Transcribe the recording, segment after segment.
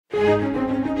Our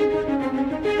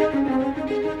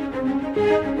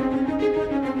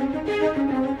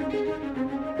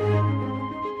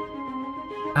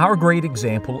great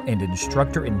example and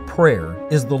instructor in prayer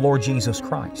is the Lord Jesus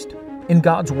Christ. In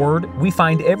God's Word, we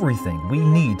find everything we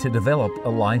need to develop a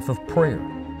life of prayer.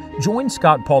 Join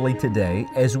Scott Pauley today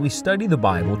as we study the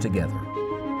Bible together.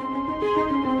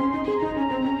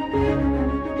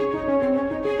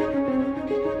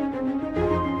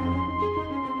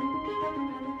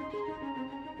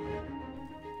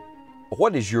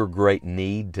 What is your great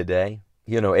need today?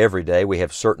 You know, every day we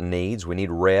have certain needs. We need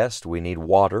rest, we need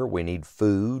water, we need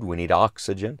food, we need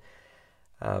oxygen.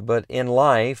 But in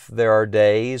life, there are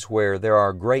days where there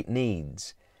are great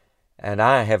needs. And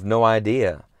I have no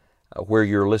idea where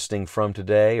you're listening from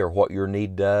today or what your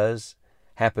need does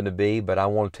happen to be, but I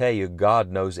want to tell you, God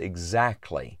knows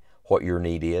exactly what your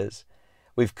need is.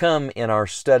 We've come in our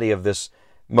study of this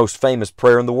most famous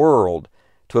prayer in the world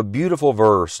to a beautiful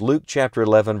verse, Luke chapter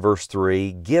 11, verse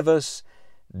 3, "Give us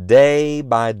day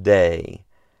by day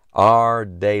our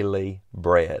daily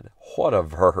bread." What a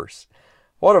verse!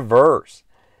 What a verse!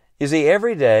 You see,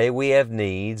 every day we have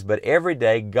needs, but every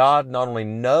day God not only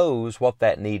knows what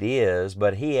that need is,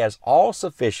 but He has all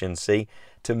sufficiency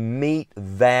to meet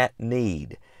that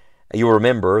need. You'll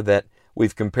remember that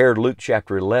we've compared Luke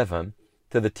chapter 11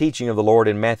 to the teaching of the Lord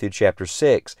in Matthew chapter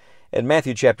 6. In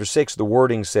Matthew chapter 6, the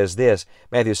wording says this.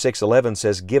 Matthew 6:11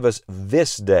 says, "Give us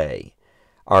this day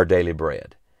our daily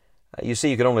bread." You see,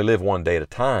 you can only live one day at a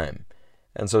time.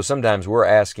 And so sometimes we're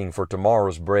asking for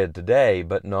tomorrow's bread today,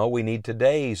 but no, we need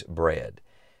today's bread.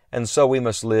 And so we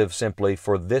must live simply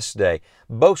for this day.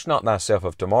 "Boast not thyself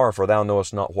of tomorrow, for thou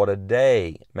knowest not what a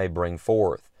day may bring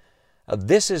forth."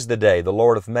 This is the day the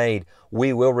Lord hath made.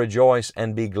 We will rejoice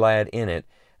and be glad in it.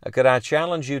 Could I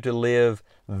challenge you to live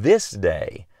this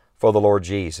day for the Lord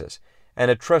Jesus and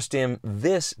to trust Him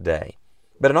this day?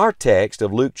 But in our text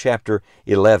of Luke chapter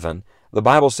 11, the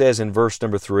Bible says in verse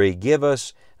number 3, "Give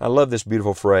us," I love this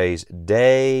beautiful phrase,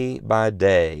 "day by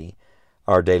day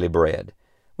our daily bread."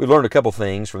 We've learned a couple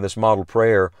things from this model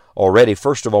prayer already.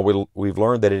 First of all, we've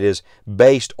learned that it is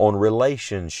based on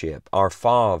relationship, our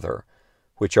Father,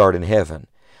 which art in heaven.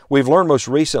 We've learned most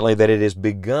recently that it is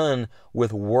begun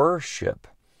with worship.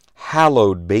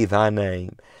 "Hallowed be thy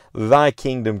name. Thy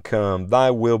kingdom come,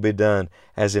 thy will be done,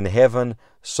 as in heaven,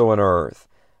 so on earth."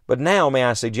 But now may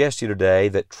I suggest to you today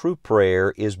that true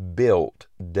prayer is built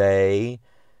day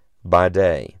by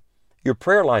day. Your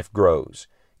prayer life grows.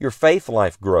 Your faith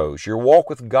life grows. Your walk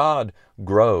with God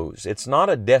grows. It's not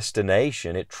a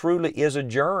destination. It truly is a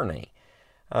journey.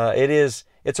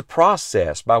 It's a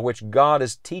process by which God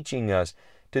is teaching us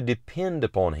to depend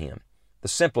upon Him. The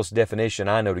simplest definition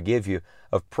I know to give you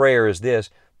of prayer is this: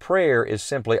 prayer is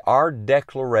simply our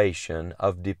declaration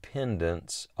of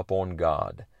dependence upon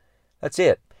God. That's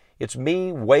it. It's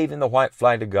me waving the white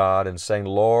flag to God and saying,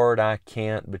 "Lord, I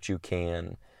can't, but You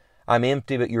can. I'm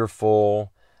empty, but You're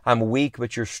full. I'm weak,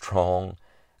 but You're strong.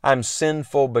 I'm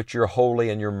sinful, but You're holy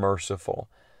and You're merciful.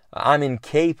 I'm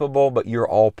incapable, but You're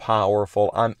all-powerful.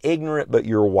 I'm ignorant, but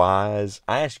You're wise."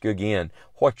 I ask you again,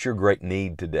 what's your great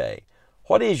need today?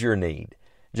 What is your need?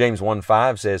 James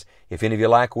 1:5 says, "If any of you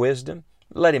lack wisdom,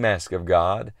 let him ask of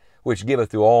God, which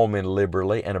giveth to all men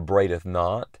liberally, and upbraideth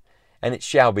not, and it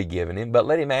shall be given him. But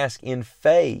let him ask in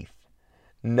faith,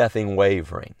 nothing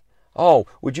wavering." Oh,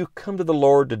 would you come to the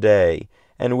Lord today,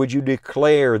 and would you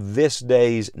declare this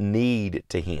day's need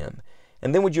to Him?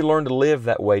 And then would you learn to live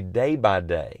that way day by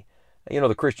day? You know,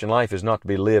 the Christian life is not to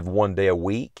be lived one day a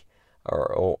week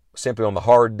or simply on the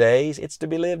hard days. It's to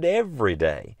be lived every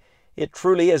day. It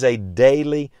truly is a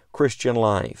daily Christian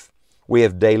life. We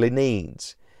have daily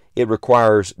needs. It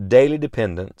requires daily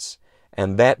dependence,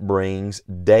 and that brings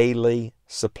daily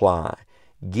supply.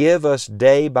 Give us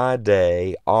day by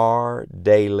day our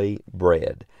daily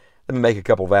bread. Let me make a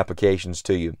couple of applications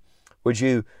to you. Would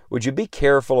you be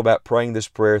careful about praying this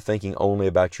prayer thinking only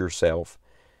about yourself?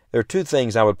 There are two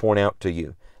things I would point out to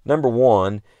you. Number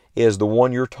one is the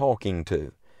one you're talking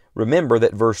to. Remember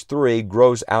that verse 3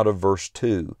 grows out of verse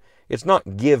 2. It's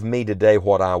not "give me today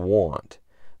what I want."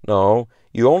 No,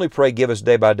 you only pray, "Give us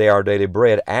day by day our daily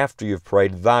bread," after you've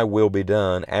prayed, "Thy will be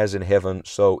done, as in heaven,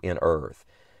 so in earth."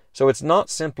 So it's not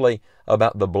simply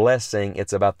about the blessing,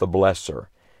 it's about the blesser.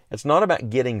 It's not about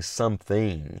getting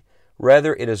something.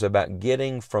 Rather, it is about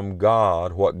getting from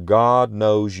God what God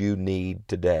knows you need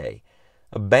today.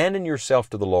 Abandon yourself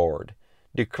to the Lord.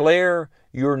 Declare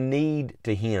your need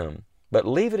to Him, but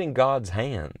leave it in God's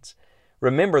hands.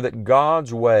 Remember that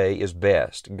God's way is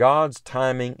best. God's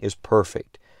timing is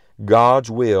perfect.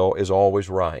 God's will is always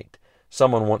right.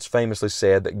 Someone once famously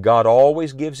said that God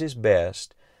always gives His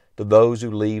best to those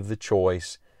who leave the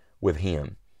choice with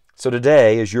Him. So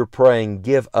today, as you're praying,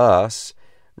 give us,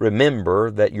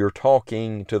 remember that you're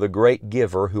talking to the great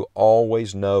giver who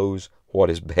always knows what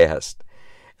is best.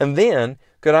 And then,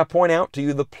 could I point out to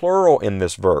you the plural in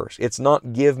this verse? It's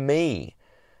not give me.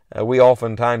 We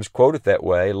oftentimes quote it that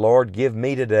way, Lord, give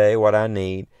me today what I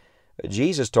need. But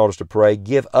Jesus taught us to pray,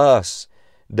 give us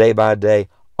day by day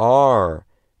our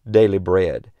daily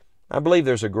bread. I believe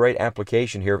there's a great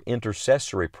application here of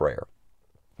intercessory prayer.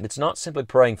 It's not simply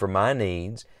praying for my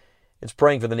needs, it's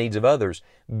praying for the needs of others.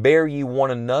 Bear ye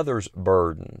one another's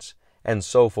burdens, and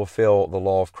so fulfill the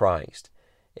law of Christ.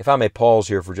 If I may pause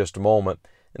here for just a moment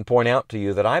and point out to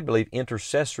you that I believe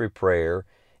intercessory prayer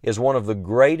is one of the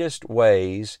greatest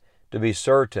ways to be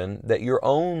certain that your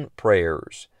own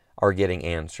prayers are getting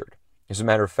answered. As a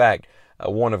matter of fact,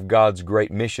 one of God's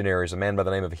great missionaries, a man by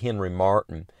the name of Henry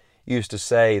Martin, used to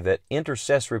say that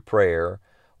intercessory prayer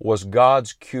was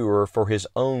God's cure for his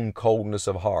own coldness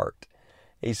of heart.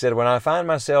 He said, when I find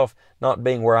myself not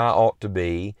being where I ought to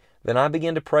be, then I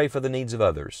begin to pray for the needs of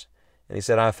others. And he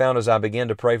said, I found as I begin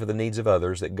to pray for the needs of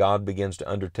others that God begins to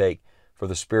undertake for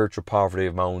the spiritual poverty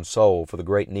of my own soul, for the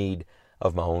great need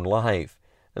of my own life.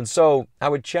 And so I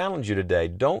would challenge you today,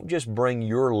 don't just bring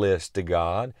your list to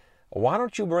God. Why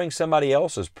don't you bring somebody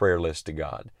else's prayer list to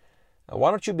God? Why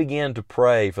don't you begin to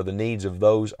pray for the needs of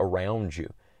those around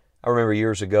you? I remember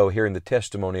years ago hearing the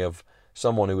testimony of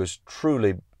someone who was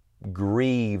truly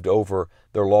grieved over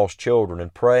their lost children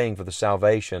and praying for the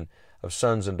salvation of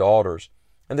sons and daughters.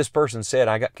 And this person said,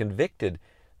 I got convicted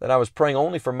that I was praying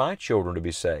only for my children to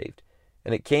be saved.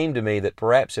 And it came to me that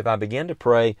perhaps if I began to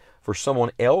pray for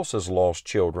someone else's lost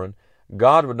children,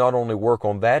 God would not only work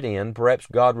on that end, perhaps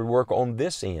God would work on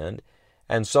this end,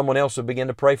 and someone else would begin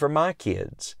to pray for my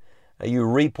kids. You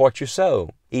reap what you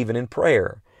sow, even in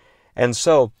prayer. And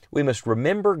so we must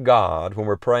remember God when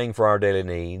we're praying for our daily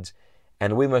needs,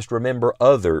 and we must remember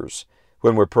others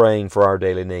when we're praying for our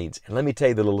daily needs. And let me tell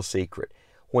you the little secret.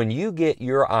 When you get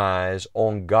your eyes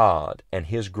on God and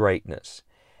His greatness,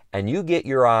 and you get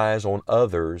your eyes on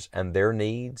others and their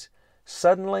needs,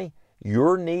 suddenly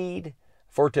your need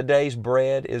for today's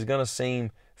bread is going to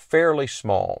seem fairly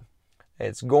small.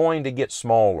 It's going to get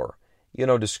smaller. You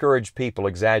know, discouraged people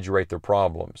exaggerate their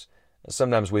problems.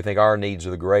 Sometimes we think our needs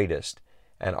are the greatest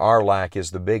and our lack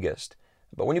is the biggest.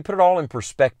 But when you put it all in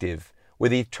perspective,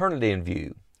 with eternity in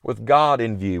view, with God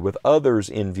in view, with others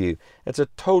in view, it's a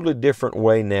totally different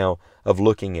way now of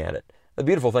looking at it. The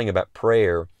beautiful thing about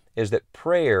prayer is that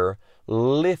prayer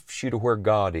lifts you to where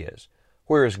God is.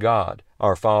 Where is God?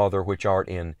 Our Father which art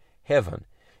in heaven.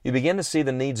 You begin to see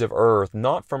the needs of earth,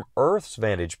 not from earth's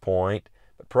vantage point,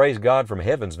 but praise God from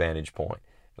heaven's vantage point.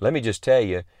 Let me just tell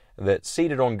you that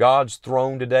seated on God's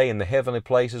throne today in the heavenly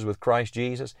places with Christ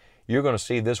Jesus, you're going to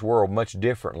see this world much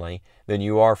differently than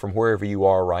you are from wherever you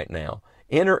are right now.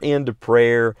 Enter into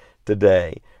prayer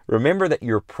today. Remember that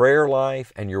your prayer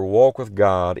life and your walk with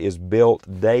God is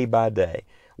built day by day.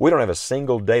 We don't have a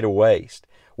single day to waste.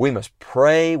 We must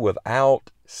pray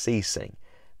without ceasing.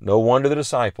 No wonder the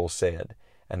disciples said,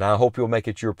 and I hope you'll make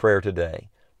it your prayer today,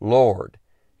 Lord,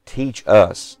 teach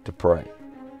us to pray.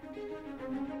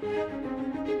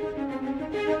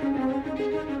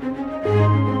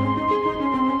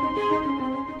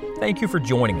 Thank you for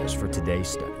joining us for today's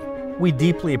study. We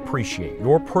deeply appreciate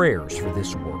your prayers for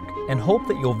this work and hope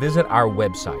that you'll visit our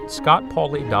website,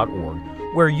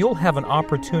 scottpauley.org, where you'll have an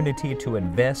opportunity to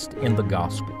invest in the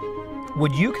gospel.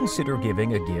 Would you consider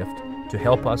giving a gift to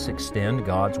help us extend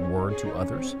God's Word to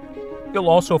others? You'll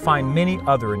also find many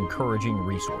other encouraging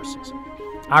resources.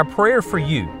 Our prayer for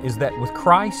you is that with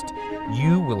Christ,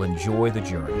 you will enjoy the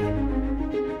journey.